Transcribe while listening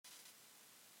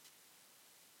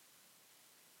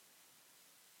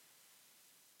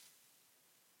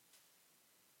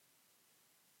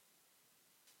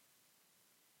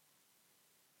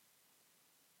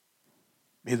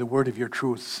May the word of your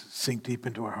truth sink deep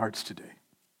into our hearts today.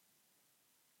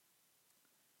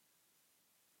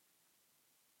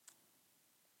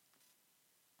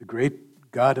 The great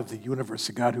God of the universe,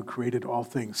 the God who created all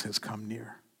things, has come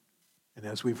near. And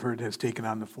as we've heard, has taken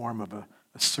on the form of a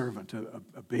servant,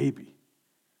 a baby,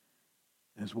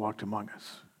 and has walked among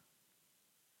us.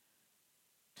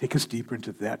 Take us deeper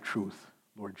into that truth,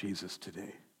 Lord Jesus,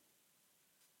 today.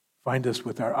 Find us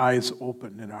with our eyes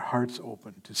open and our hearts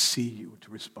open to see you,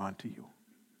 to respond to you.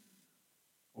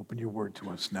 Open your word to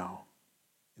us now.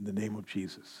 In the name of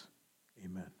Jesus,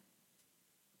 amen.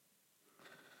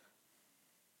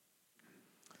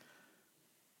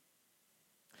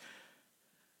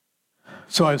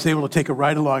 So I was able to take a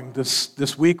ride along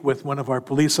this week with one of our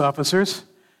police officers,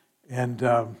 and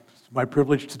it's my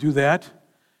privilege to do that.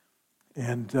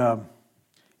 And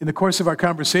in the course of our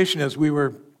conversation, as we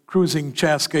were cruising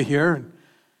Chaska here,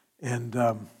 and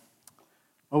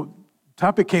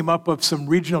topic came up of some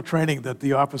regional training that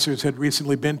the officers had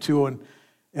recently been to,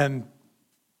 and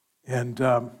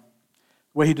the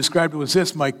way he described it was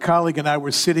this: my colleague and I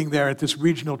were sitting there at this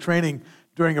regional training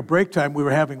during a break time. We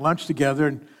were having lunch together,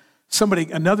 and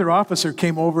another officer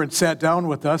came over and sat down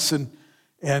with us,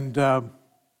 and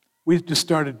we just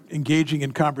started engaging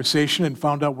in conversation and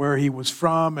found out where he was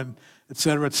from, and et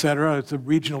cetera, et cetera. It's a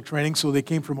regional training, so they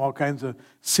came from all kinds of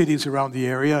cities around the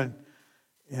area,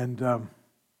 and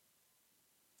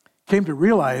came to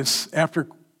realize after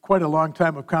quite a long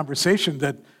time of conversation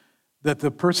that the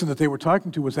person that they were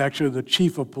talking to was actually the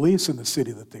chief of police in the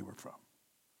city that they were from.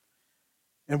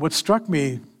 And what struck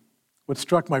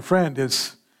my friend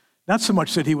is not so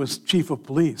much that he was chief of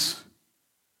police,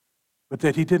 but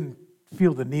that he didn't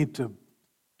feel the need to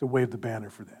wave the banner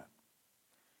for that.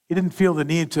 He didn't feel the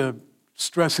need to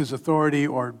stress his authority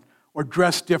or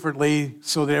dress differently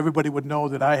so that everybody would know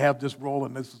that I have this role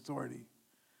and this authority.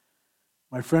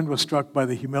 My friend was struck by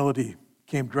the humility,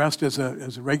 came dressed as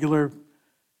a regular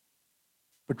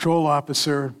patrol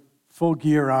officer, full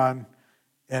gear on,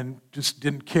 and just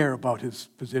didn't care about his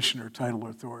position or title or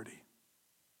authority.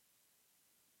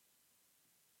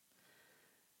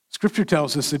 Scripture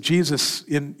tells us that Jesus,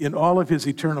 in all of his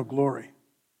eternal glory,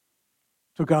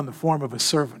 took on the form of a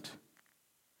servant.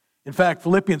 In fact,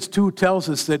 Philippians 2 tells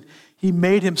us that he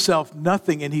made himself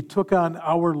nothing and he took on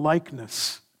our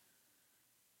likeness.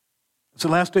 So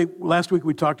last week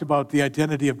we talked about the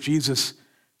identity of Jesus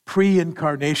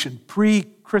pre-incarnation,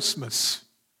 pre-Christmas.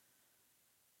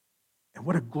 And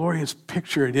what a glorious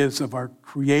picture it is of our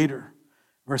Creator,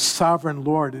 our sovereign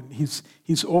Lord. And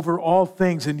he's over all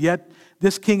things, and yet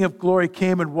this King of glory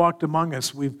came and walked among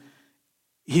us.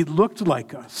 He looked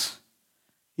like us.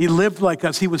 He lived like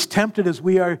us. He was tempted as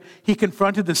we are. He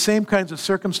confronted the same kinds of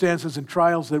circumstances and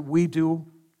trials that we do.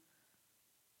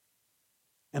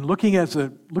 And looking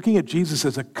at Jesus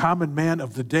as a common man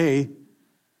of the day,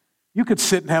 you could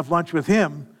sit and have lunch with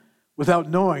him without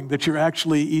knowing that you're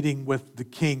actually eating with the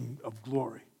King of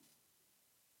glory.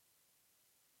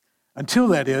 Until,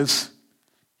 that is,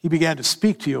 he began to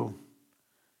speak to you.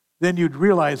 Then you'd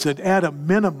realize that at a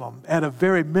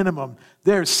very minimum,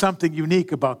 there's something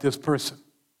unique about this person.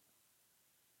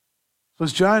 So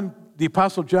as the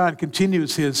Apostle John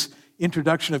continues his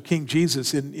introduction of King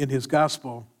Jesus in his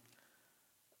gospel,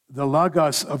 the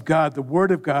Logos of God, the Word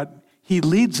of God, he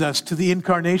leads us to the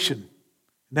incarnation.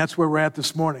 And that's where we're at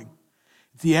this morning.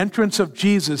 The entrance of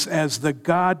Jesus as the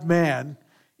God-man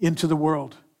into the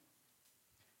world.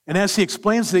 And as he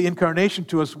explains the incarnation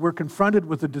to us, we're confronted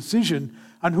with a decision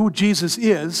on who Jesus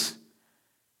is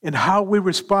and how we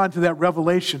respond to that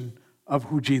revelation of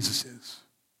who Jesus is.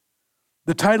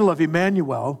 The title of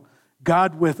Emmanuel,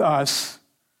 God with us,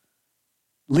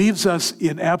 leaves us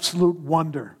in absolute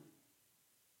wonder.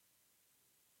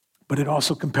 But it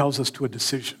also compels us to a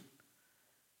decision.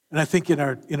 And I think in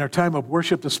our time of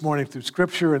worship this morning, through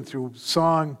Scripture and through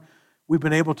song, we've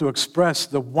been able to express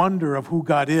the wonder of who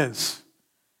God is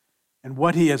and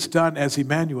what he has done as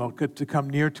Emmanuel to come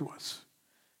near to us.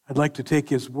 I'd like to take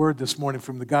his word this morning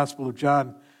from the Gospel of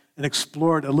John and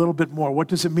explore it a little bit more. What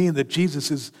does it mean that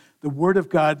Jesus is the Word of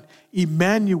God,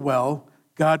 Emmanuel,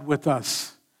 God with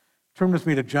us? Turn with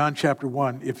me to John chapter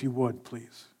 1, if you would,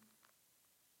 please.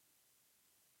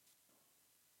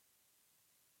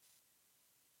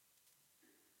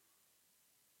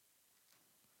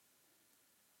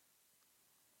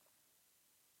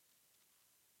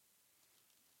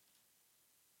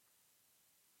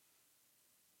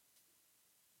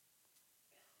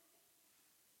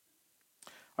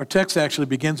 Our text actually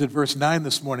begins at verse 9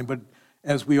 this morning, but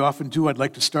as we often do, I'd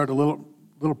like to start a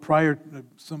little prior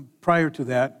to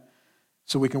that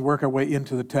so we can work our way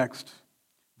into the text.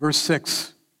 Verse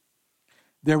 6,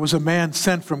 there was a man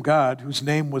sent from God whose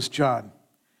name was John.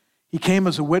 He came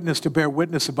as a witness to bear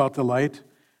witness about the light,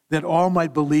 that all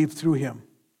might believe through him.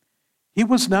 He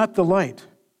was not the light,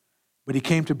 but he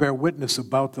came to bear witness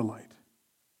about the light.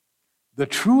 The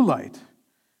true light,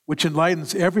 which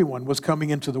enlightens everyone, was coming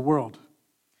into the world.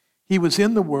 He was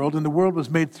in the world, and the world was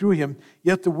made through him,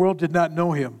 yet the world did not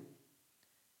know him.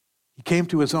 He came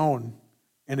to his own,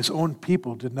 and his own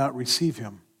people did not receive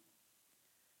him.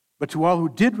 But to all who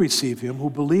did receive him, who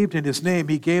believed in his name,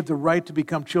 he gave the right to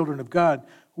become children of God,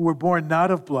 who were born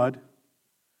not of blood,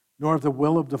 nor of the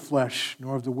will of the flesh,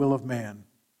 nor of the will of man,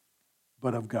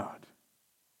 but of God.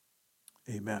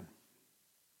 Amen.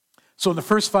 So in the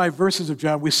first 5 verses of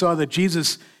John, we saw that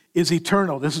Jesus is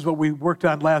eternal. This is what we worked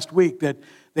on last week, that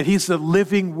he's the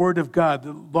living Word of God,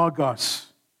 the Logos.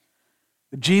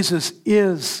 That Jesus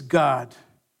is God.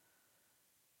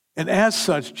 And as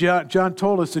such, John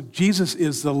told us that Jesus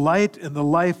is the light and the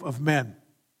life of men.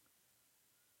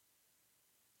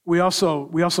 We also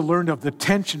learned of the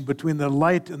tension between the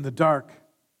light and the dark.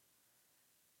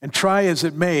 And try as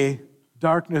it may,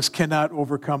 darkness cannot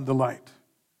overcome the light.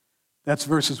 That's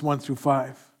verses 1 through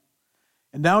 5.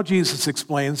 And now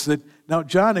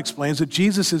John explains that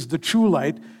Jesus is the true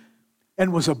light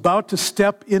and was about to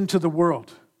step into the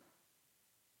world.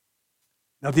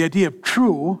 Now the idea of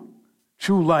true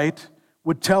light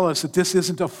would tell us that this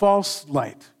isn't a false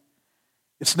light.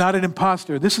 It's not an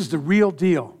imposter. This is the real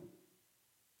deal.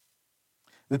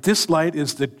 That this light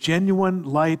is the genuine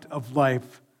light of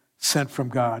life sent from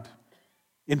God.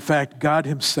 In fact, God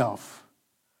himself.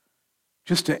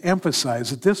 Just to emphasize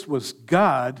that this was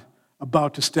God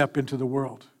about to step into the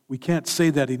world. We can't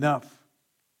say that enough.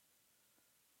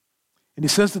 And he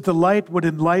says that the light would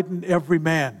enlighten every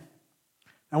man.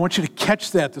 I want you to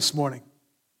catch that this morning.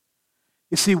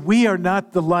 You see, we are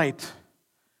not the light.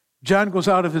 John goes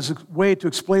out of his way to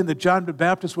explain that John the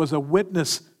Baptist was a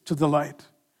witness to the light,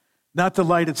 not the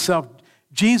light itself.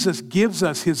 Jesus gives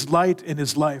us his light and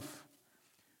his life.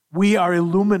 We are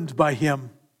illumined by him.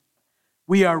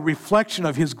 We are a reflection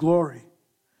of his glory.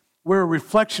 We're a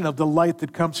reflection of the light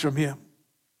that comes from him.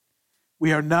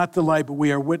 We are not the light, but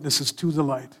we are witnesses to the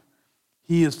light.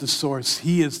 He is the source.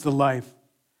 He is the life.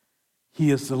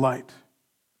 He is the light.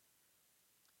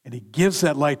 And he gives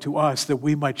that light to us that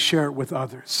we might share it with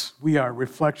others. We are a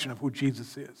reflection of who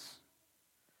Jesus is.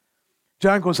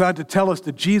 John goes on to tell us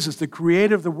that Jesus, the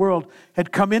creator of the world,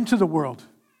 had come into the world.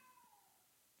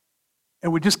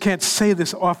 And we just can't say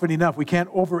this often enough. We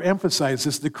can't overemphasize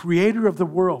this. The creator of the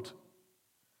world.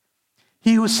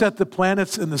 He who set the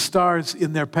planets and the stars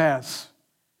in their paths.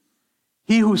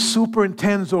 He who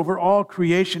superintends over all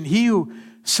creation. He who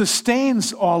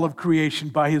sustains all of creation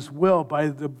by his will,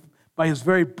 by his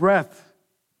very breath.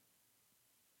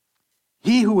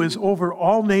 He who is over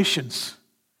all nations.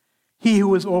 He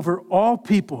who is over all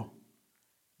people.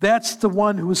 That's the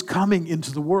one who is coming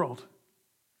into the world.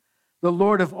 The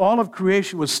Lord of all of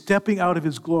creation was stepping out of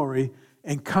his glory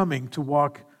and coming to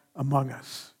walk among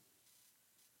us.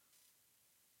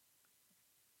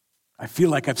 I feel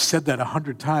like I've said that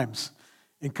 100 times.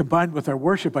 And combined with our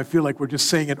worship, I feel like we're just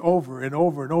saying it over and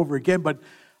over and over again. But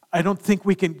I don't think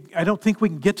we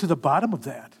can get to the bottom of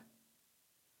that.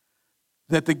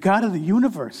 That the God of the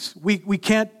universe, we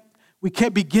can't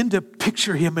begin to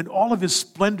picture him in all of his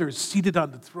splendors seated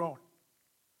on the throne.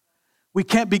 We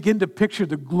can't begin to picture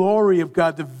the glory of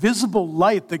God, the visible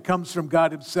light that comes from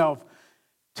God himself,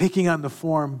 taking on the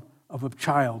form of a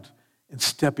child and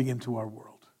stepping into our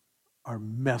world, our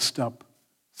messed up,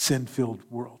 sin-filled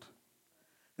world.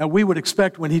 Now, we would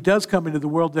expect when he does come into the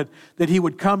world that he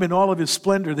would come in all of his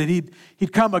splendor, that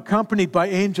he'd come accompanied by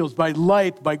angels, by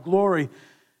light, by glory,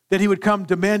 that he would come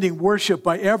demanding worship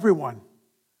by everyone.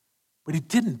 But he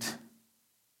didn't.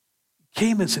 He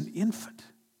came as an infant.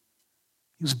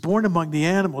 He was born among the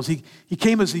animals. He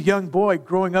came as a young boy,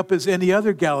 growing up as any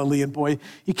other Galilean boy.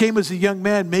 He came as a young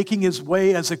man, making his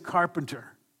way as a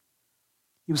carpenter.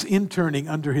 He was interning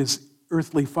under his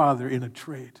earthly father in a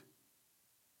trade.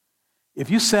 If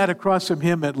you sat across from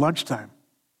him at lunchtime,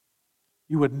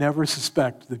 you would never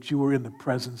suspect that you were in the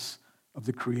presence of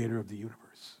the creator of the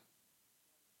universe.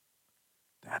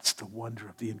 That's the wonder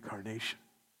of the incarnation.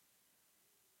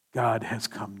 God has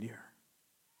come near.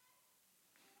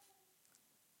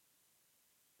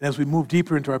 As we move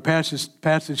deeper into our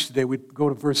passage today, we go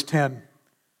to verse 10.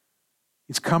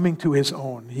 He's coming to his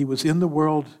own. He was in the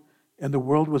world, and the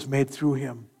world was made through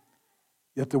him.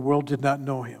 Yet the world did not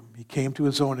know him. He came to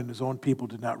his own, and his own people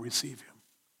did not receive him.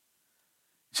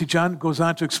 See, John goes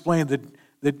on to explain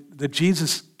that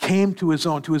Jesus came to his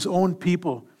own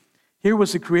people. Here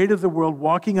was the creator of the world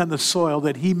walking on the soil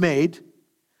that he made,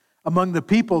 among the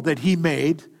people that he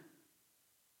made.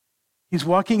 He's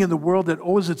walking in the world that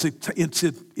owes its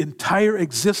entire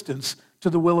existence to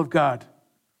the will of God,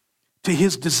 to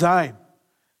his design,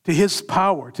 to his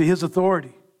power, to his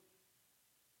authority.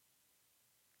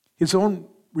 His own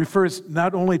refers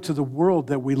not only to the world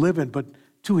that we live in, but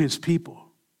to his people.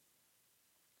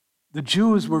 The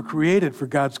Jews were created for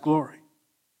God's glory.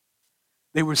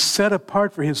 They were set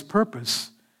apart for his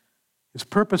purpose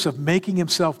of making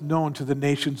himself known to the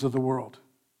nations of the world.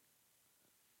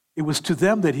 It was to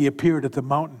them that he appeared at the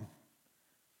mountain.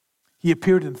 He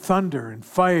appeared in thunder and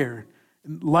fire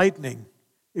and lightning.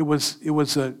 It was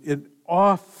an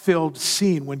awe-filled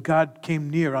scene when God came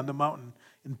near on the mountain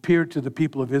and appeared to the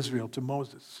people of Israel, to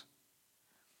Moses.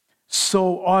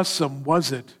 So awesome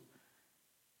was it.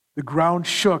 The ground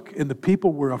shook and the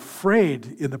people were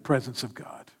afraid in the presence of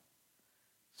God.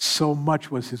 So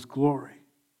much was his glory.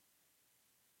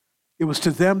 It was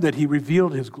to them that he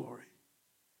revealed his glory.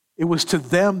 It was to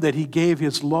them that he gave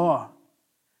his law.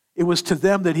 It was to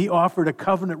them that he offered a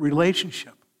covenant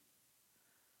relationship.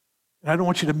 And I don't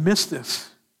want you to miss this.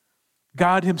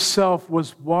 God himself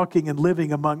was walking and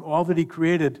living among all that he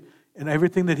created and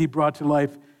everything that he brought to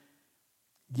life,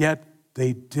 yet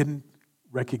they didn't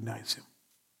recognize him.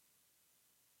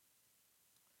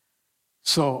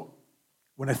 So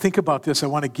when I think about this, I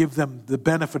want to give them the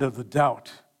benefit of the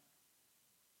doubt.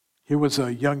 Here was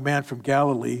a young man from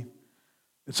Galilee.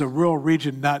 It's a rural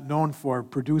region not known for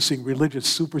producing religious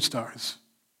superstars.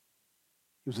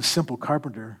 He was a simple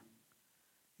carpenter.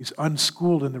 He's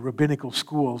unschooled in the rabbinical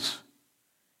schools.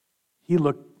 He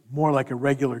looked more like a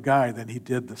regular guy than he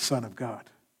did the Son of God.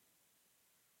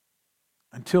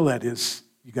 Until, that is,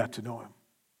 you got to know him.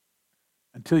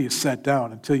 Until you sat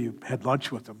down, until you had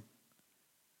lunch with him,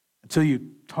 until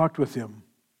you talked with him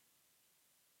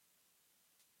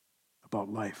about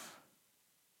life.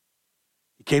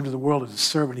 He came to the world as a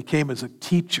servant. He came as a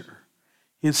teacher.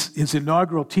 His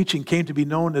inaugural teaching came to be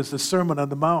known as the Sermon on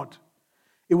the Mount.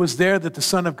 It was there that the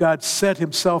Son of God set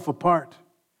himself apart.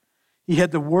 He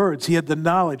had the words, he had the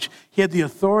knowledge, he had the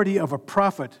authority of a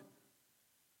prophet.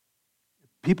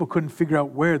 People couldn't figure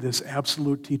out where this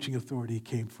absolute teaching authority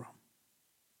came from.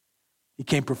 He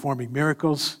came performing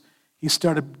miracles. He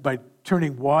started by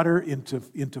turning water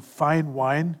into fine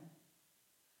wine.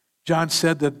 John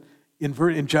said that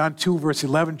in John 2, verse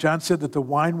 11, John said that the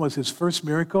wine was his first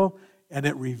miracle, and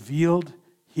it revealed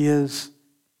his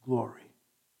glory.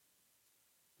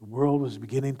 The world was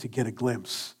beginning to get a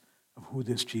glimpse of who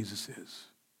this Jesus is.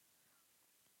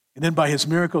 And then by his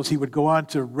miracles, he would go on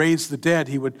to raise the dead.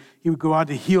 He would go on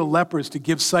to heal lepers, to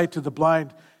give sight to the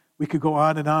blind. We could go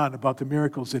on and on about the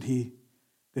miracles that he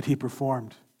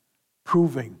performed,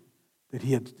 proving that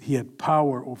he had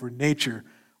power over nature,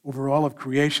 over all of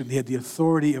creation. He had the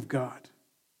authority of God.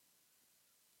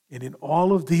 And in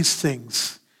all of these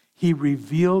things, he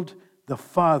revealed the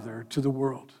Father to the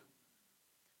world.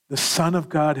 The Son of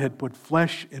God had put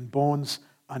flesh and bones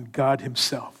on God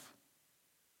himself.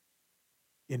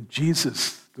 In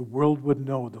Jesus, the world would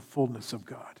know the fullness of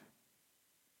God.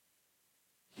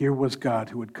 Here was God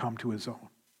who had come to his own.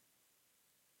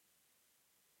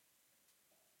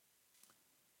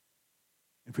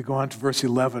 If we go on to verse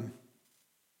 11,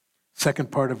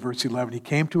 second part of verse 11, he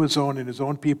came to his own, and his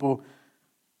own people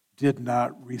did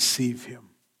not receive him.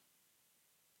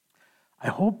 I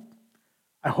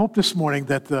hope this morning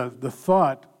that the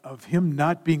thought of him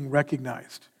not being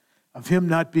recognized, of him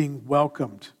not being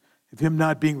welcomed, of him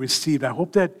not being received, I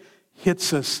hope that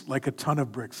hits us like a ton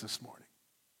of bricks this morning.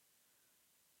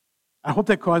 I hope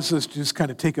that causes us to just kind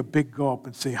of take a big gulp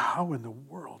and say, how in the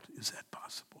world is that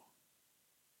possible?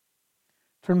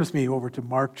 Turn with me over to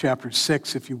Mark chapter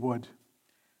 6, if you would.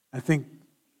 I think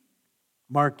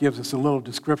Mark gives us a little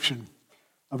description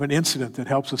of an incident that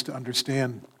helps us to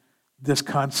understand this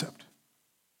concept.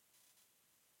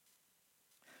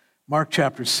 Mark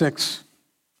chapter 6,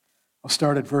 I'll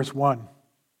start at verse 1.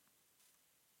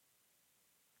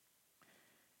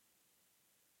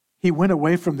 He went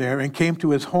away from there and came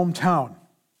to his hometown.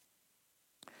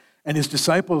 And his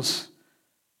disciples,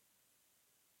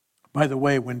 by the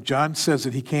way, when John says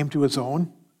that he came to his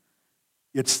own,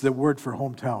 it's the word for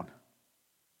hometown.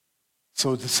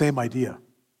 So it's the same idea.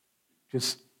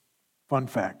 Just fun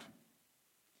fact.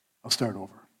 I'll start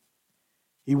over.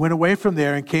 He went away from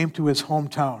there and came to his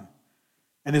hometown,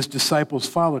 and his disciples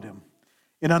followed him.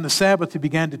 And on the Sabbath he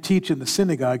began to teach in the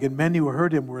synagogue, and many who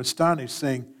heard him were astonished,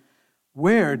 saying,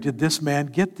 "Where did this man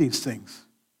get these things?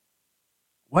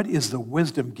 What is the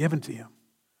wisdom given to him?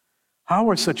 How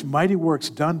are such mighty works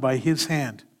done by his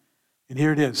hand?" And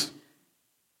here it is.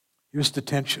 Here's the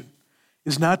tension.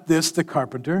 Is not this the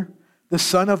carpenter, the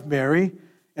son of Mary,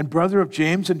 and brother of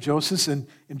James and Joseph and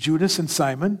Judas and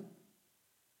Simon?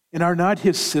 And are not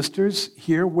his sisters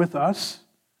here with us?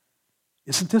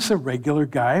 Isn't this a regular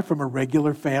guy from a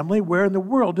regular family? Where in the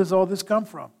world does all this come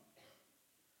from?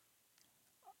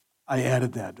 I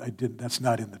added that. I didn't. That's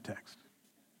not in the text.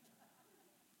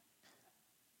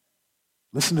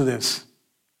 Listen to this.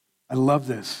 I love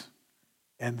this.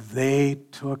 And they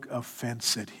took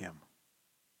offense at him.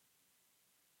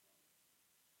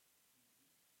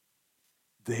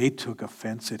 They took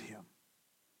offense at him.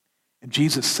 And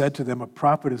Jesus said to them, a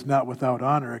prophet is not without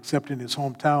honor except in his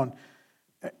hometown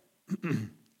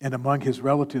and among his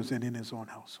relatives and in his own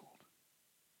household.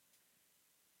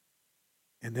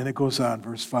 And then it goes on,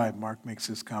 verse 5, Mark makes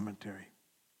this commentary.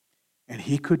 And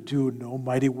he could do no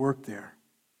mighty work there,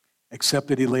 except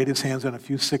that he laid his hands on a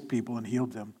few sick people and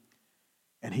healed them.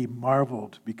 And he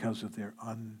marveled because of their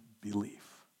unbelief.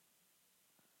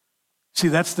 See,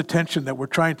 that's the tension that we're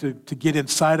trying to get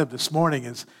inside of this morning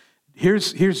is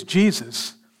here's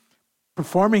Jesus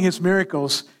performing his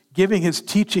miracles, giving his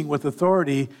teaching with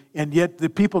authority, and yet the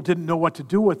people didn't know what to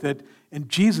do with it, and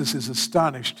Jesus is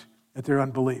astonished at their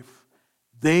unbelief.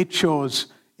 They chose,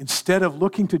 instead of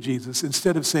looking to Jesus,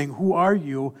 instead of saying, who are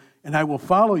you, and I will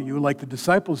follow you, like the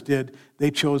disciples did, they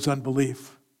chose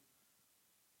unbelief.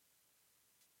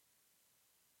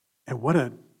 And what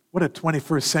a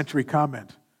 21st century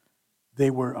comment. They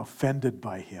were offended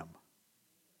by him.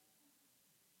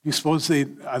 You suppose they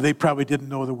probably didn't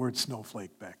know the word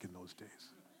snowflake back in those days.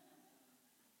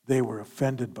 They were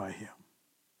offended by him.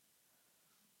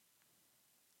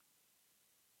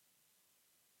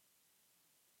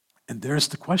 And there's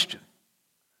the question.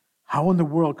 How in the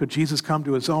world could Jesus come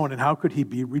to his own, and how could he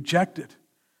be rejected?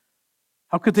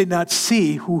 How could they not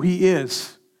see who he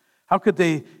is? How could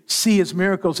they see his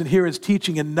miracles and hear his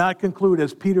teaching and not conclude,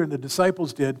 as Peter and the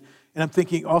disciples did? And I'm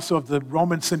thinking also of the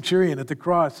Roman centurion at the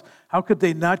cross. How could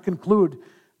they not conclude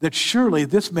that surely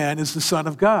this man is the Son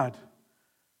of God?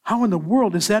 How in the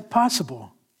world is that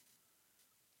possible?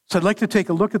 So I'd like to take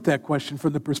a look at that question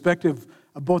from the perspective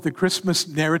of both the Christmas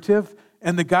narrative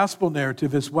and the gospel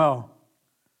narrative as well.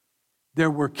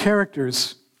 There were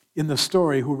characters in the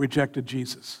story who rejected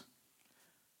Jesus.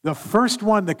 The first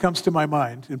one that comes to my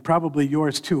mind, and probably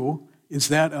yours too, is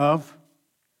that of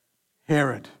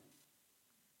Herod.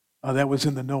 That was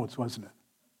in the notes, wasn't it?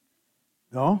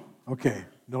 No? Okay,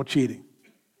 no cheating.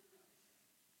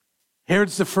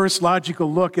 Here's the first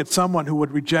logical look at someone who would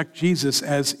reject Jesus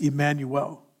as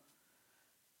Emmanuel.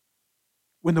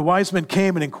 When the wise men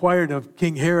came and inquired of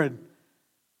King Herod,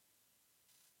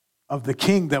 of the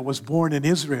king that was born in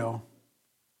Israel,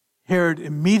 Herod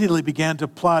immediately began to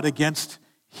plot against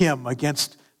him,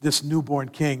 against this newborn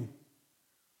king.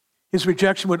 His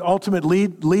rejection would ultimately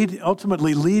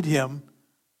lead him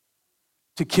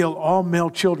to kill all male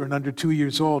children under 2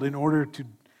 years old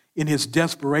in his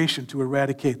desperation to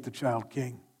eradicate the child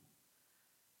king.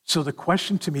 So the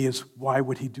question to me is, why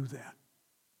would he do that?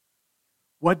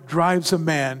 What drives a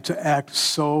man to act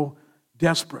so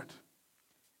desperate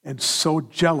and so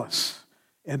jealous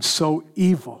and so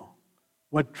evil?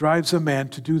 What drives a man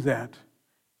to do that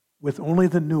with only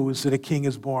the news that a king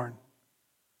is born?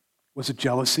 Was it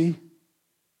jealousy?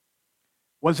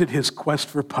 Was it his quest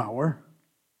for power?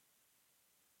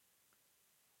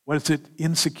 Was it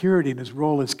insecurity in his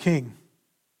role as king?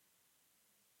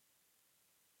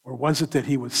 Or was it that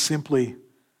he was simply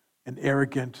an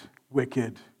arrogant,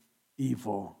 wicked,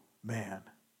 evil man?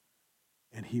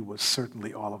 And he was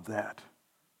certainly all of that.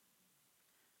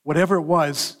 Whatever it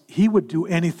was, he would do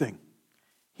anything.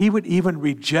 He would even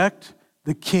reject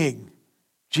the king,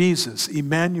 Jesus,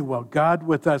 Emmanuel, God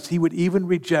with us. He would even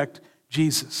reject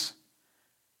Jesus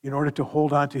in order to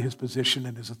hold on to his position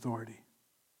and his authority.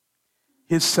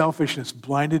 His selfishness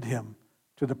blinded him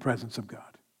to the presence of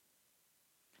God.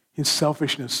 His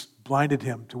selfishness blinded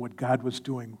him to what God was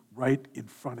doing right in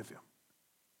front of him.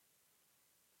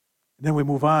 And then we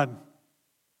move on.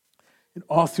 And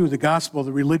all through the gospel,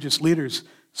 the religious leaders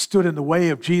stood in the way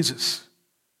of Jesus,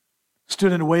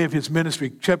 stood in the way of his ministry,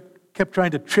 kept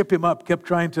trying to trip him up, kept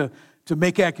trying to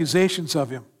make accusations of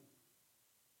him.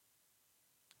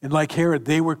 And like Herod,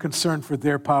 they were concerned for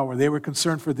their power. They were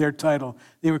concerned for their title.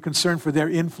 They were concerned for their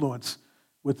influence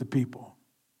with the people.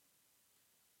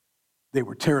 They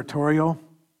were territorial,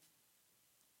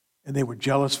 and they were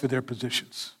jealous for their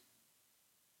positions.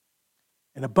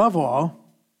 And above all,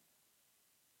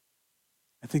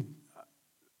 I think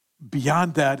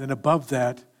beyond that and above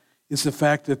that is the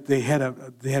fact that they had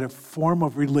a form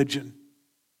of religion.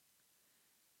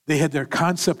 They had their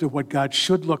concept of what God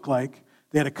should look like.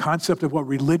 They had a concept of what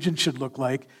religion should look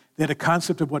like. They had a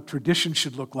concept of what tradition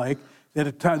should look like.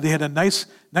 They had a nice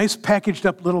packaged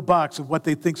up little box of what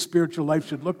they think spiritual life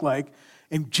should look like.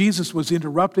 And Jesus was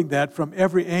interrupting that from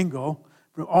every angle,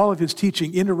 from all of his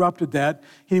teaching, interrupted that.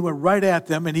 He went right at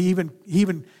them, and he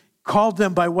even called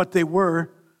them by what they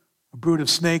were, a brood of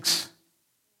snakes,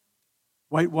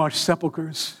 whitewashed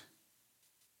sepulchres.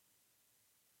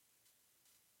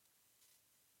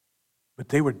 But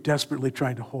they were desperately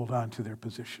trying to hold on to their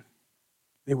position.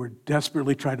 They were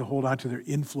desperately trying to hold on to their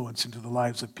influence into the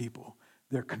lives of people,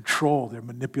 their control, their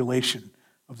manipulation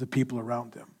of the people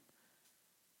around them.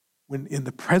 When in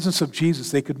the presence of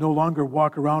Jesus, they could no longer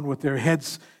walk around with their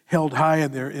heads held high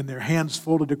and their hands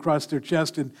folded across their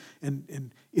chest and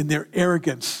in their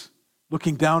arrogance,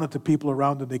 looking down at the people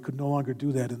around them. They could no longer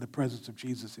do that in the presence of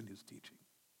Jesus in his teaching.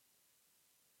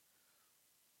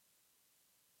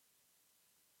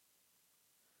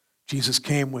 Jesus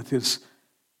came with his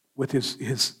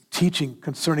teaching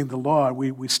concerning the law.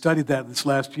 We studied that this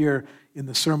last year in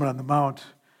the Sermon on the Mount.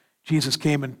 Jesus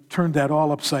came and turned that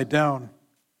all upside down.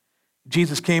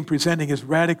 Jesus came presenting his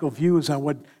radical views on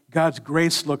what God's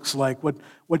grace looks like,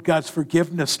 what God's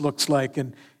forgiveness looks like,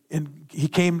 and he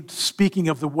came speaking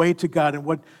of the way to God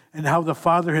and how the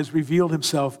Father has revealed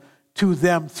himself to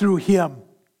them through him.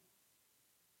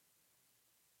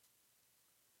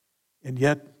 And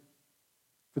yet,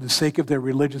 for the sake of their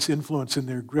religious influence and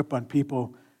their grip on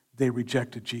people, they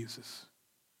rejected Jesus.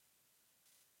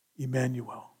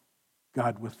 Emmanuel,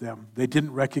 God with them. They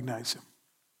didn't recognize him.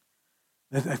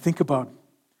 I think about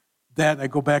that. I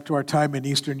go back to our time in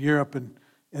Eastern Europe and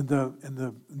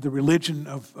the religion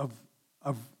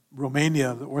of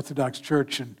Romania, the Orthodox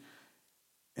Church, and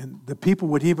the people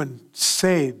would even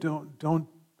say, don't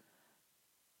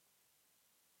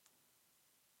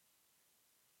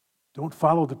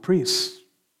follow the priests,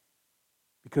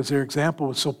 because their example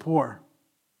was so poor.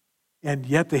 And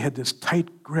yet they had this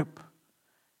tight grip,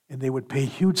 and they would pay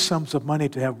huge sums of money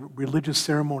to have religious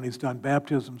ceremonies done,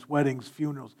 baptisms, weddings,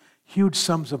 funerals, huge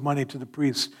sums of money to the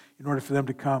priests in order for them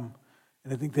to come.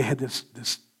 And I think they had this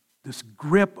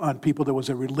grip on people that was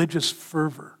a religious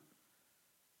fervor.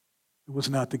 It was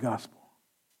not the gospel.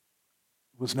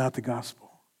 It was not the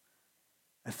gospel.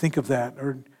 I think of that.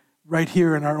 Or right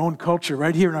here in our own culture,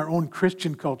 right here in our own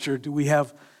Christian culture, do we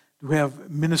have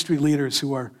ministry leaders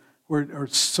who are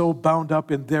so bound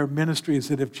up in their ministries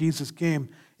that if Jesus came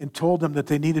and told them that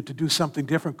they needed to do something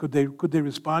different, could they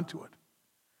respond to it?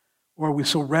 Or are we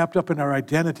so wrapped up in our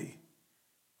identity,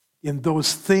 in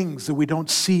those things, that we don't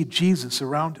see Jesus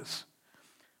around us?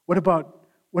 What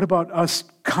about us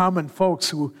common folks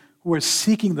who are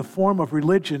seeking the form of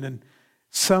religion, and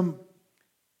so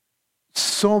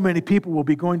many people will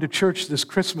be going to church this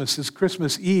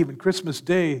Christmas Eve and Christmas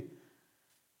Day,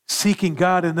 seeking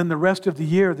God, and then the rest of the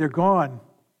year they're gone.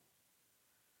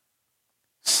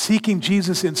 Seeking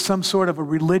Jesus in some sort of a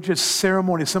religious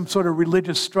ceremony, some sort of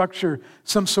religious structure,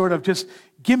 some sort of just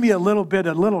give me a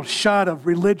little shot of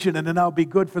religion, and then I'll be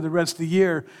good for the rest of the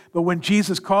year. But when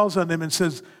Jesus calls on them and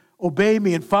says, obey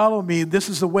me and follow me, and this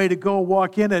is the way to go,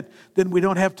 walk in it, then we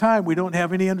don't have time. We don't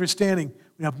have any understanding.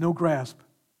 We have no grasp,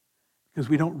 because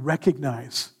we don't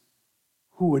recognize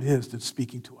who it is that's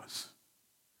speaking to us.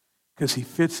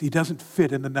 Because he doesn't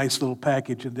fit in the nice little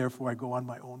package, and therefore I go on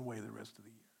my own way the rest of the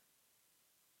year.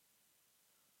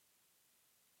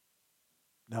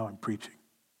 Now I'm preaching.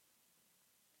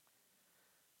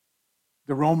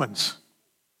 The Romans,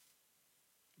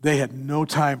 they had no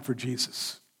time for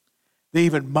Jesus. They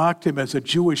even mocked him as a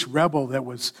Jewish rebel that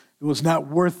was not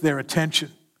worth their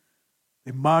attention.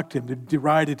 They mocked him, they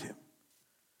derided him.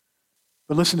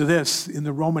 But listen to this, in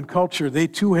the Roman culture, they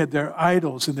too had their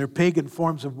idols and their pagan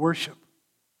forms of worship.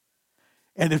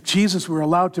 And if Jesus were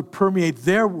allowed to permeate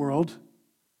their world,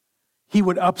 he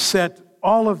would upset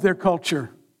all of their culture,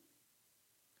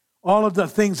 all of the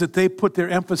things that they put their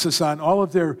emphasis on, all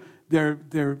of their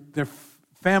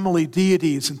family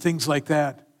deities and things like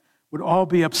that would all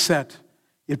be upset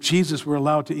if Jesus were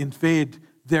allowed to invade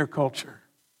their culture.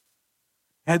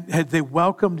 Had they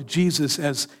welcomed Jesus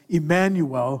as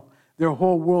Emmanuel, their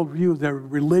whole worldview, their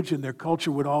religion, their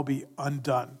culture would all be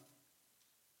undone.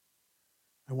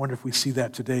 I wonder if we see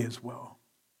that today as well.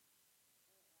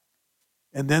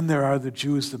 And then there are the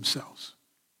Jews themselves.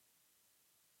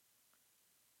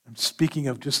 I'm speaking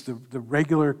of just the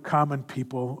regular common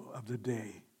people of the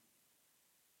day.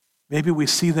 Maybe we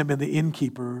see them in the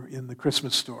innkeeper in the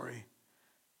Christmas story,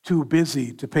 too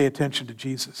busy to pay attention to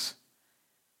Jesus.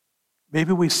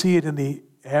 Maybe we see it in the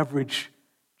average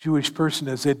Jewish person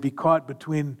as they'd be caught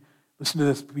between, listen to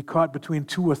this, be caught between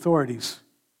two authorities.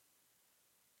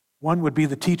 One would be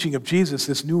the teaching of Jesus,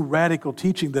 this new radical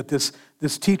teaching that this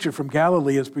teacher from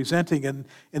Galilee is presenting. And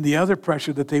the other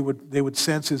pressure that they would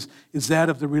sense is that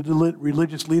of the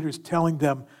religious leaders telling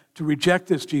them to reject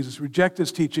this Jesus, reject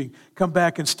this teaching, come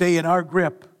back and stay in our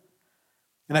grip.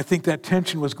 And I think that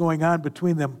tension was going on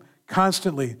between them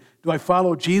constantly. Do I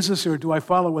follow Jesus or do I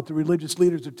follow what the religious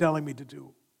leaders are telling me to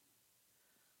do?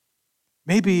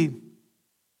 Maybe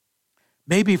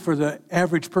for the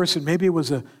average person, maybe it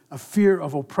was a fear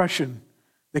of oppression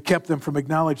that kept them from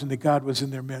acknowledging that God was in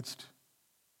their midst.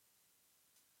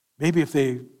 Maybe if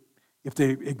they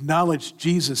acknowledged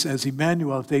Jesus as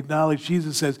Emmanuel, if they acknowledged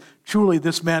Jesus as truly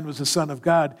this man was the Son of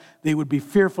God, they would be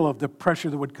fearful of the pressure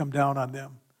that would come down on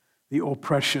them, the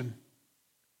oppression.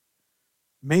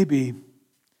 Maybe,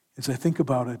 as I think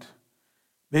about it,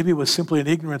 maybe it was simply an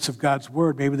ignorance of God's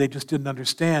word. Maybe they just didn't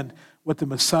understand what the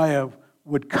Messiah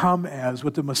would come as,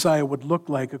 what the Messiah would look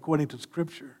like according to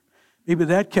Scripture. Maybe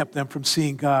that kept them from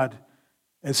seeing God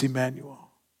as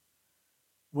Emmanuel.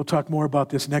 We'll talk more about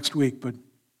this next week, but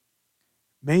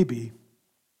maybe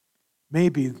they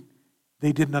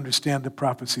didn't understand the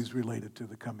prophecies related to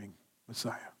the coming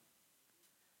Messiah.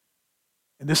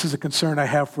 And this is a concern I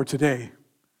have for today.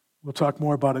 We'll talk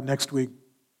more about it next week.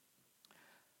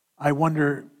 I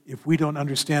wonder if we don't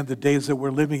understand the days that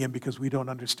we're living in because we don't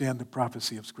understand the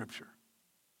prophecy of Scripture.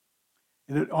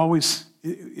 And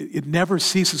it never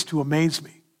ceases to amaze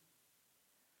me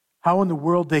how in the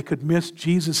world they could miss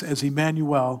Jesus as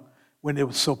Emmanuel when it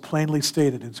was so plainly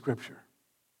stated in Scripture.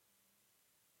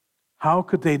 How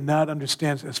could they not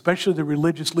understand, especially the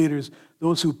religious leaders,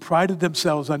 those who prided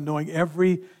themselves on knowing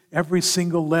every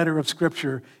single letter of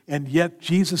Scripture, and yet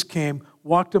Jesus came,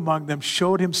 walked among them,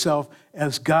 showed himself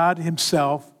as God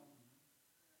himself,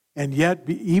 and yet,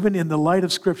 even in the light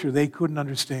of Scripture, they couldn't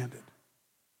understand it.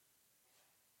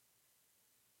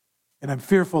 And I'm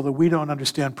fearful that we don't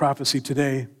understand prophecy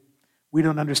today. We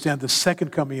don't understand the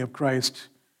second coming of Christ.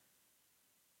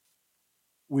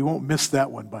 We won't miss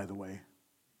that one, by the way.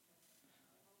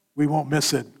 We won't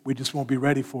miss it. We just won't be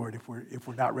ready for it if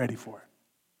we're not ready for it.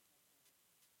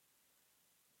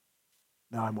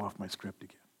 Now I'm off my script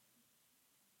again.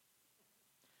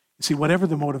 You see, whatever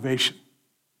the motivation,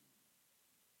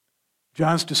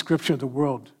 John's description of the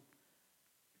world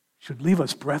should leave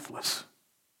us breathless,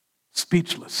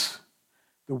 speechless.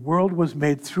 The world was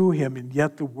made through him, and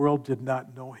yet the world did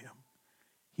not know him.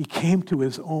 He came to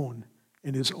his own,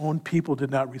 and his own people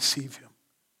did not receive him.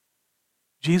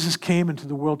 Jesus came into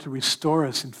the world to restore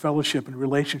us in fellowship and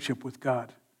relationship with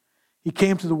God. He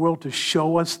came to the world to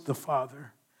show us the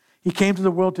Father. He came to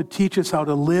the world to teach us how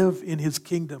to live in his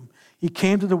kingdom. He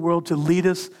came to the world to lead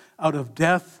us out of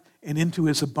death and into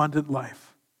his abundant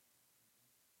life.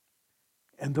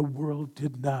 And the world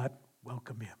did not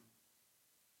welcome him.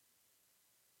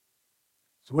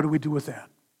 So what do we do with that?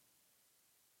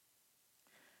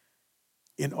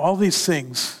 In all these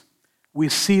things, we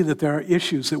see that there are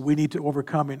issues that we need to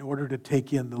overcome in order to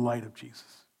take in the light of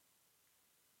Jesus.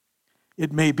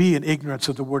 It may be an ignorance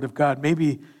of the Word of God.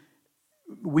 Maybe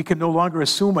we can no longer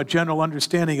assume a general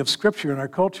understanding of Scripture in our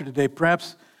culture today.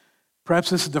 Perhaps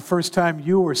this is the first time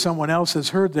you or someone else has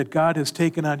heard that God has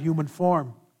taken on human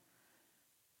form,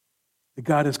 that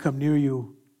God has come near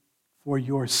you for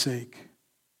your sake.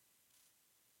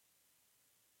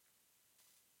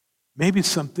 Maybe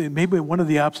one of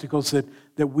the obstacles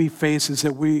that we face is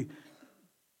that we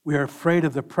are afraid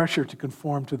of the pressure to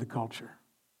conform to the culture.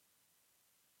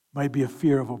 Might be a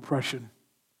fear of oppression.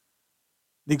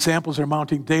 The examples are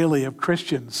mounting daily of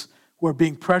Christians who are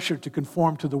being pressured to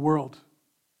conform to the world.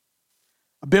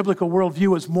 A biblical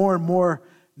worldview is more and more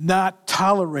not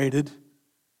tolerated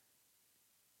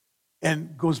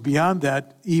and goes beyond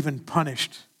that, even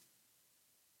punished.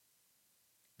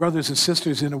 Brothers and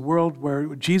sisters, in a world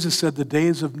where Jesus said the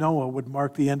days of Noah would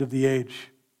mark the end of the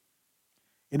age.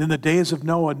 And in the days of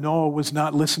Noah, Noah was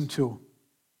not listened to.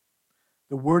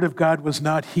 The word of God was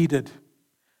not heeded.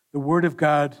 The word of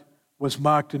God was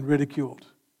mocked and ridiculed.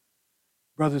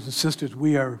 Brothers and sisters,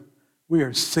 we are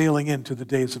sailing into the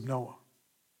days of Noah.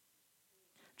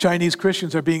 Chinese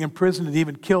Christians are being imprisoned and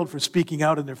even killed for speaking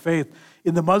out in their faith.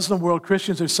 In the Muslim world,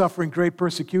 Christians are suffering great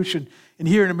persecution. And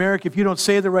here in America, if you don't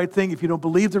say the right thing, if you don't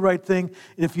believe the right thing,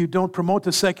 and if you don't promote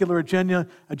the secular agenda,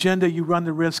 you run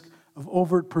the risk of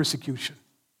overt persecution.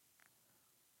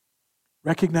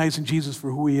 Recognizing Jesus for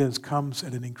who he is comes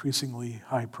at an increasingly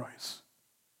high price.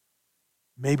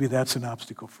 Maybe that's an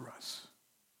obstacle for us.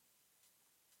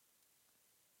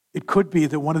 It could be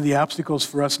that one of the obstacles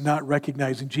for us not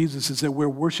recognizing Jesus is that we're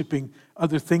worshiping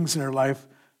other things in our life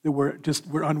that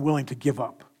we're unwilling to give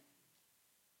up.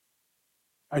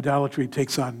 Idolatry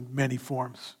takes on many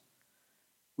forms.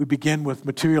 We begin with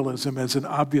materialism as an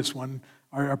obvious one,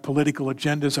 our political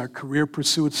agendas, our career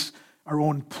pursuits, our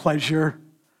own pleasure,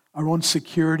 our own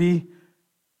security,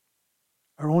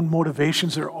 our own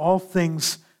motivations are all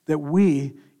things that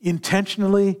we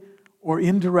intentionally or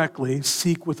indirectly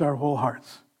seek with our whole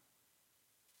hearts.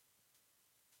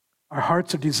 Our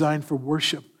hearts are designed for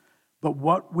worship, but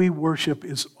what we worship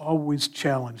is always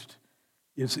challenged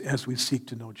as we seek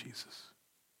to know Jesus.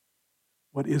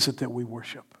 What is it that we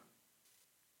worship?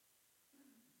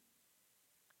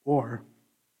 Or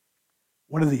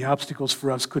one of the obstacles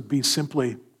for us could be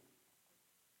simply,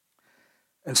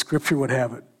 as Scripture would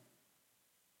have it,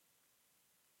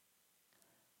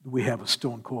 we have a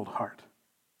stone-cold heart.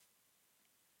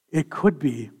 It could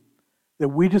be that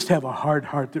we just have a hard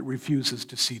heart that refuses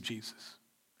to see Jesus.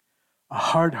 A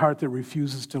hard heart that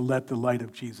refuses to let the light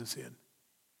of Jesus in.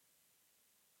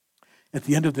 At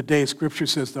the end of the day, Scripture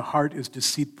says the heart is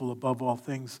deceitful above all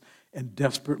things and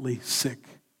desperately sick.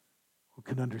 Who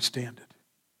can understand it?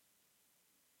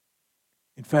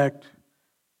 In fact,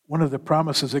 one of the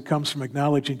promises that comes from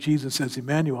acknowledging Jesus as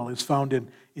Emmanuel is found in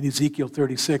Ezekiel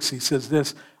 36. He says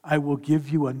this, I will give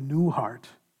you a new heart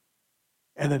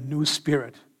and a new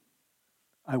spirit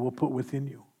I will put within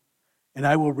you. And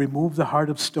I will remove the heart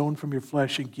of stone from your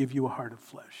flesh and give you a heart of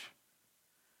flesh.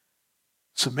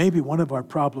 So maybe one of our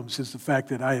problems is the fact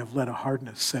that I have let a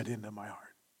hardness set into my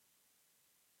heart.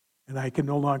 And I can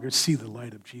no longer see the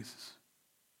light of Jesus.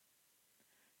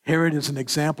 Herod is an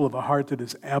example of a heart that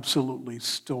is absolutely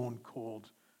stone cold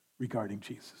regarding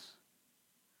Jesus.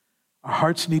 Our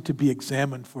hearts need to be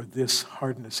examined for this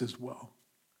hardness as well.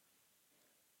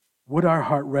 Would our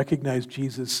heart recognize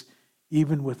Jesus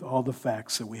even with all the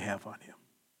facts that we have on him?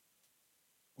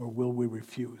 Or will we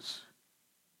refuse?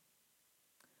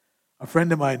 A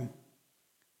friend of mine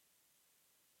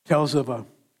tells of a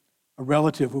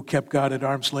relative who kept God at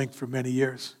arm's length for many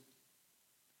years.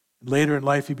 And later in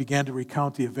life, he began to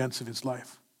recount the events of his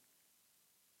life.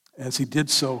 As he did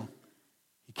so,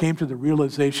 he came to the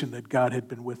realization that God had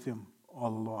been with him all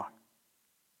along.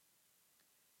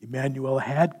 Emmanuel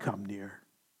had come near,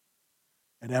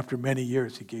 and after many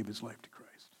years, he gave his life to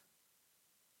Christ,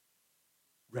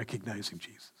 recognizing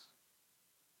Jesus.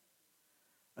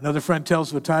 Another friend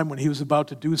tells of a time when he was about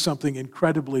to do something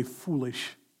incredibly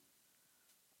foolish.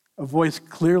 A voice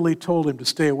clearly told him to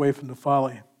stay away from the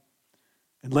folly.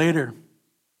 And later,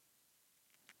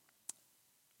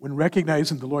 when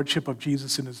recognizing the lordship of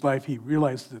Jesus in his life, he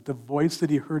realized that the voice that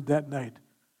he heard that night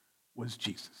was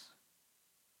Jesus.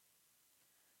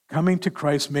 Coming to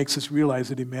Christ makes us realize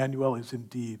that Emmanuel is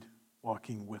indeed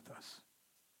walking with us.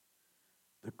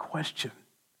 The question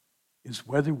is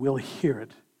whether we'll hear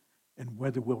it and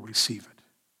whether we'll receive it.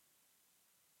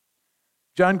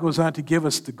 John goes on to give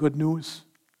us the good news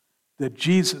that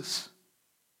Jesus,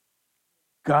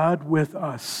 God with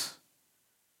us,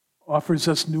 offers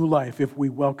us new life if we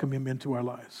welcome him into our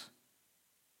lives.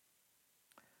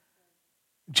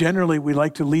 Generally, we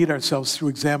like to lead ourselves through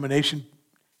examination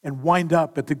and wind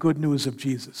up at the good news of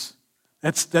Jesus.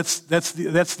 That's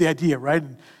the idea, right?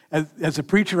 As a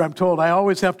preacher, I'm told I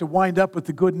always have to wind up with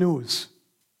the good news.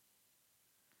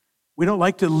 We don't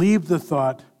like to leave the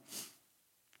thought,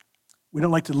 we don't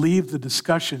like to leave the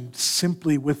discussion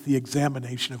simply with the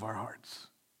examination of our hearts.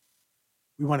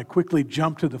 We want to quickly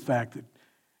jump to the fact that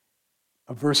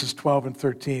of verses 12 and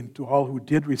 13, to all who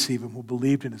did receive him, who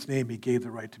believed in his name, he gave the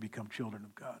right to become children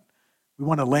of God. We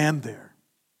want to land there.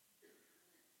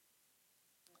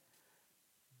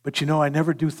 But you know, I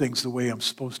never do things the way I'm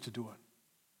supposed to do it.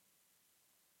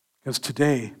 Because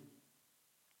today,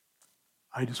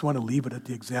 I just want to leave it at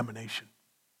the examination.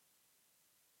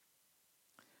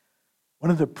 One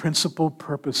of the principal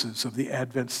purposes of the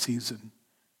Advent season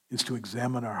is to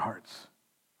examine our hearts.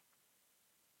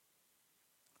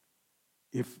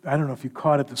 I don't know if you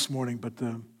caught it this morning, but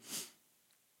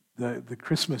the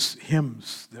Christmas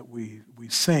hymns that we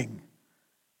sing,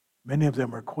 many of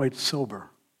them are quite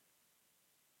sober.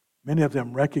 Many of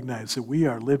them recognize that we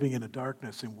are living in a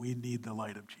darkness and we need the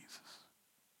light of Jesus.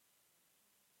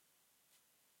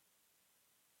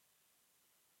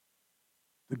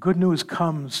 The good news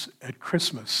comes at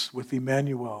Christmas with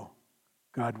Emmanuel,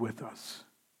 God with us.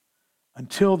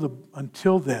 Until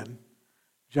then,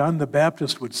 John the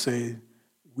Baptist would say,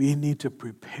 we need to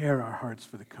prepare our hearts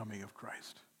for the coming of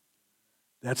Christ.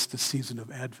 That's the season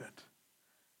of Advent.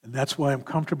 And that's why I'm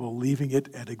comfortable leaving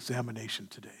it at examination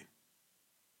today.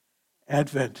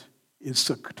 Advent is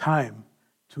a time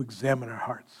to examine our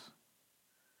hearts.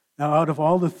 Now, out of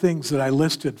all the things that I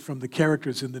listed from the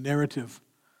characters in the narrative,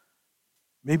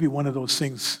 maybe one of those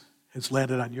things has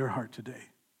landed on your heart today.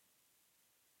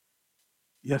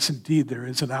 Yes, indeed, there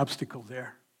is an obstacle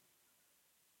there.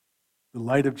 The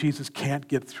light of Jesus can't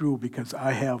get through because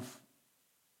I have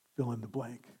fill in the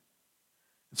blank.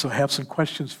 And so I have some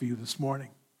questions for you this morning.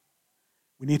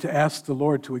 We need to ask the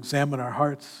Lord to examine our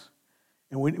hearts.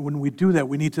 And when we do that,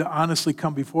 we need to honestly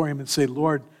come before him and say,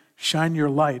 Lord, shine your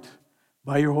light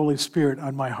by your Holy Spirit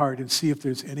on my heart and see if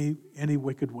there's any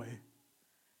wicked way.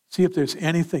 See if there's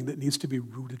anything that needs to be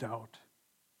rooted out.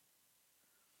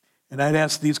 And I'd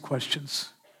ask these questions.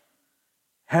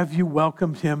 Have you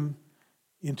welcomed him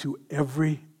into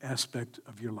every aspect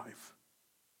of your life?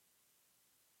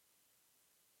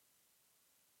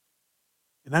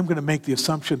 And I'm going to make the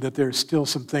assumption that there are still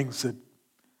some things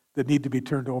that need to be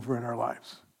turned over in our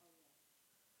lives.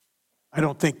 I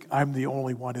don't think I'm the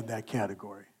only one in that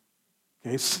category.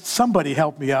 Okay, somebody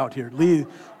help me out here.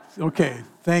 Okay,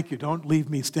 thank you. Don't leave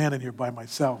me standing here by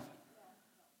myself.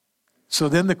 So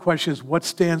then the question is, what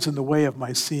stands in the way of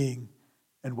my seeing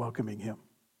and welcoming him?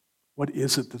 What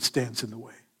is it that stands in the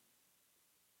way?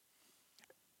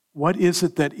 What is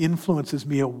it that influences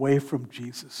me away from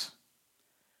Jesus?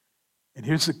 And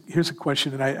here's a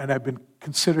question, and I've been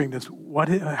considering this.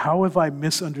 How have I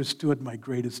misunderstood my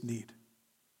greatest need?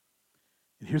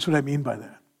 And here's what I mean by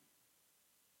that.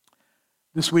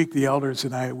 This week, the elders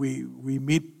and I, we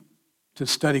meet to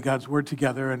study God's Word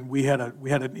together, and we had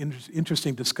an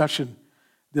interesting discussion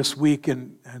this week,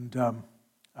 and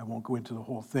I won't go into the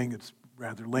whole thing. It's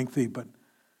rather lengthy, but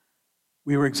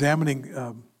we were examining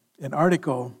an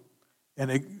article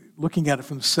and looking at it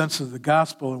from the sense of the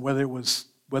gospel and whether it was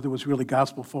really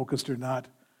gospel focused or not,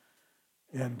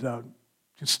 and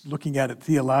just looking at it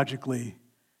theologically.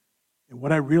 And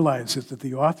what I realized is that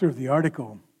the author of the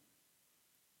article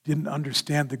didn't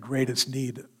understand the greatest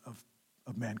need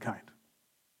of mankind.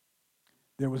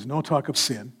 There was no talk of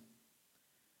sin.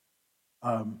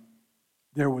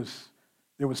 There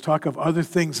was talk of other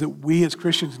things that we as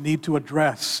Christians need to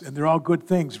address, and they're all good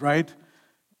things, right?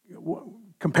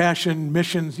 Compassion,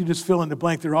 missions, you just fill in the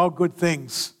blank. They're all good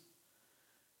things.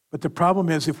 But the problem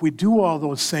is, if we do all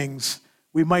those things,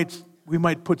 we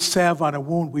might put salve on a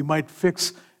wound. We might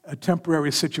fix a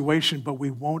temporary situation, but we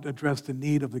won't address the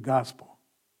need of the gospel.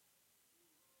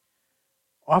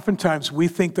 Oftentimes, we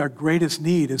think our greatest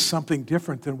need is something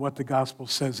different than what the gospel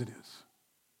says it is.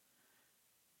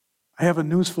 I have a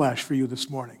news flash for you this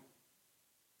morning.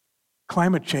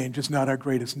 Climate change is not our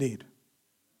greatest need.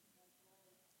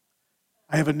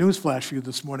 I have a news flash for you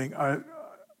this morning. Our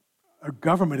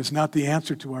government is not the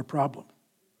answer to our problem.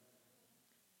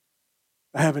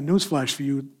 I have a news flash for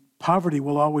you. Poverty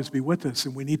will always be with us,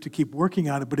 and we need to keep working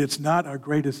on it, but it's not our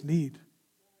greatest need.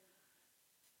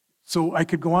 So I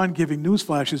could go on giving news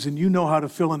flashes, and you know how to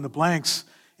fill in the blanks,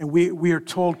 and we are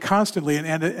told constantly,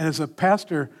 and as a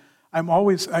pastor,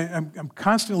 I'm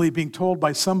constantly being told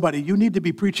by somebody, you need to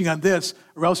be preaching on this,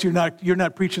 or else you're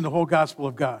not preaching the whole gospel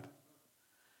of God.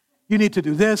 You need to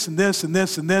do this and this and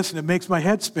this and this, and it makes my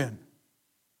head spin.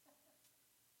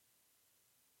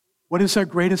 What is our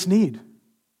greatest need?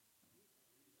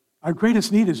 Our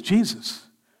greatest need is Jesus.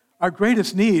 Our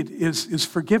greatest need is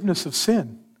forgiveness of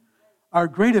sin. Our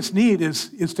greatest need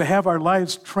is to have our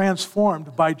lives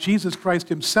transformed by Jesus Christ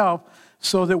himself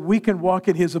so that we can walk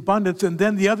in his abundance, and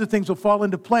then the other things will fall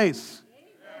into place.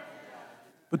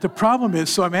 But the problem is,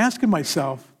 so I'm asking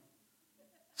myself,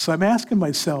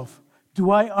 do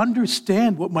I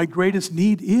understand what my greatest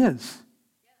need is?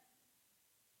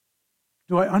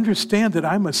 Do I understand that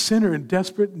I'm a sinner in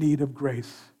desperate need of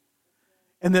grace?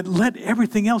 And that let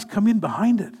everything else come in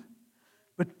behind it.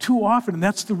 But too often, and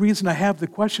that's the reason I have the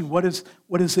question, what is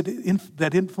it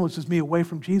that influences me away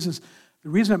from Jesus? The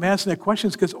reason I'm asking that question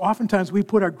is because oftentimes we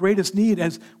put our greatest need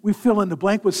as we fill in the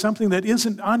blank with something that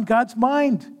isn't on God's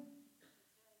mind.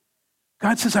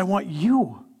 God says, I want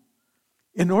you.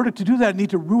 In order to do that, I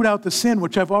need to root out the sin,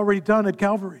 which I've already done at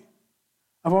Calvary.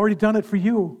 I've already done it for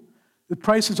you. The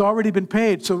price has already been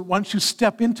paid, so why don't you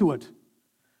step into it?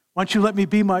 Why don't you let me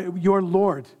be your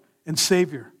Lord and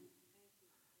Savior?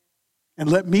 And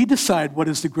let me decide what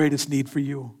is the greatest need for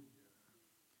you.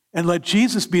 And let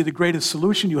Jesus be the greatest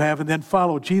solution you have, and then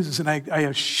follow Jesus. And I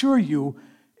assure you,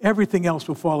 everything else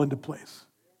will fall into place.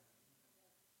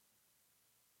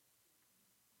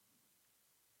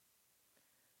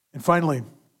 And finally,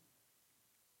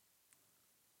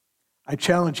 I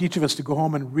challenge each of us to go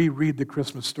home and reread the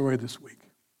Christmas story this week.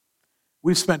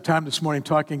 We've spent time this morning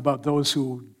talking about those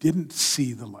who didn't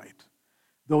see the light,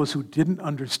 those who didn't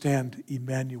understand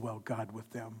Emmanuel, God with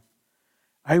them.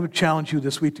 I would challenge you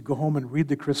this week to go home and read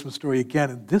the Christmas story again,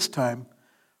 and this time,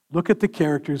 look at the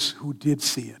characters who did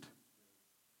see it.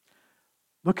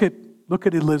 Look at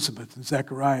Elizabeth and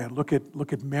Zechariah, look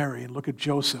at Mary, and look at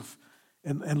Joseph,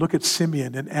 and look at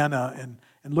Simeon and Anna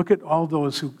and look at all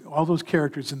those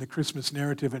characters in the Christmas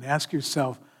narrative and ask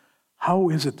yourself, how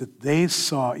is it that they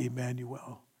saw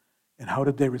Emmanuel? And how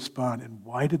did they respond? And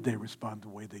why did they respond the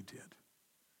way they did?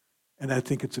 And I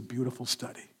think it's a beautiful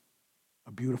study.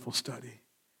 A beautiful study.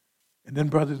 And then,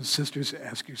 brothers and sisters,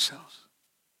 ask yourselves,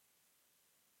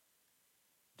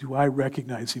 do I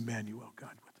recognize Emmanuel,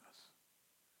 God with us?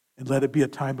 And let it be a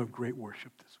time of great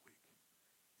worship this week.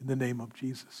 In the name of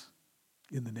Jesus.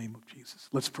 In the name of Jesus.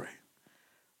 Let's pray.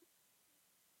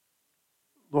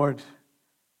 Lord,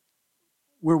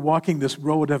 we're walking this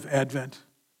road of Advent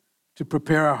to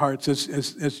prepare our hearts as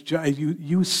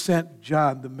you sent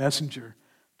John, the messenger,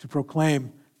 to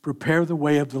proclaim, prepare the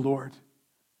way of the Lord,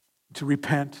 to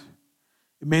repent.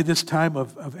 And may this time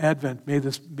of Advent, may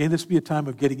this be a time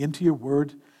of getting into your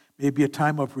word. May it be a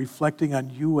time of reflecting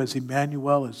on you as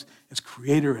Emmanuel, as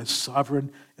creator, as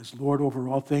sovereign, as Lord over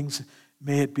all things.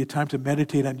 May it be a time to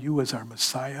meditate on you as our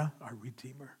Messiah, our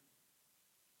Redeemer.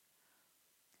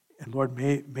 And Lord,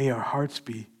 may our hearts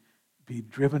be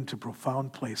driven to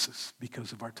profound places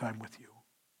because of our time with you.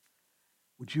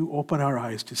 Would you open our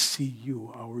eyes to see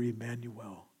you, our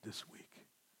Emmanuel, this week?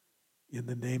 In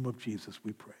the name of Jesus,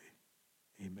 we pray.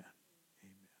 Amen.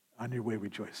 Amen. On your way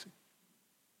rejoicing.